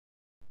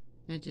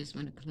I just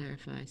want to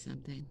clarify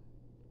something.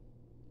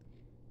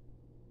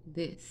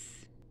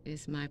 This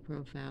is my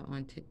profile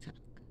on TikTok.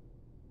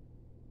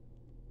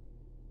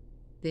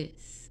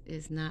 This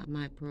is not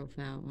my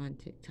profile on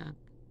TikTok,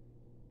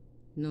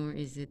 nor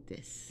is it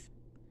this.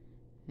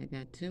 I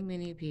got too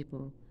many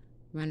people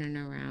running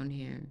around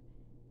here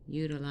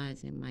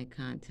utilizing my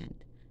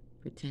content,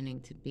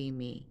 pretending to be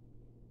me,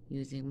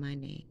 using my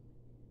name.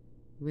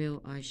 Real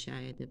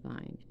Arshiya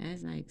Devine,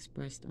 as I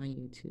expressed on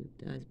YouTube,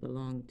 does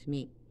belong to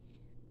me.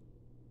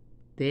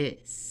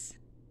 This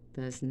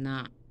does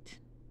not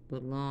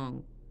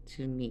belong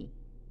to me.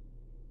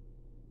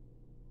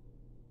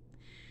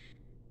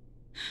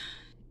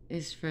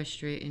 It's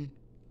frustrating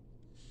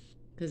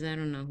because I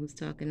don't know who's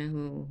talking to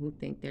who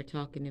think they're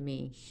talking to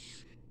me.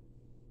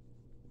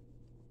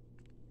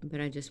 But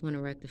I just want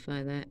to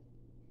rectify that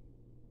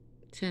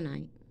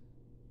tonight.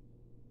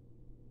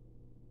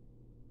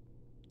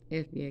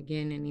 If you're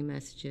getting any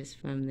messages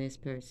from this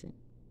person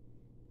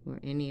or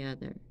any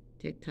other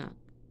TikTok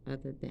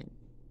other than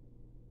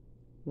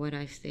what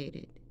I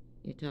stated,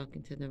 you're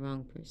talking to the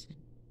wrong person.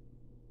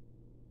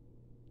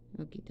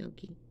 Okie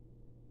dokie.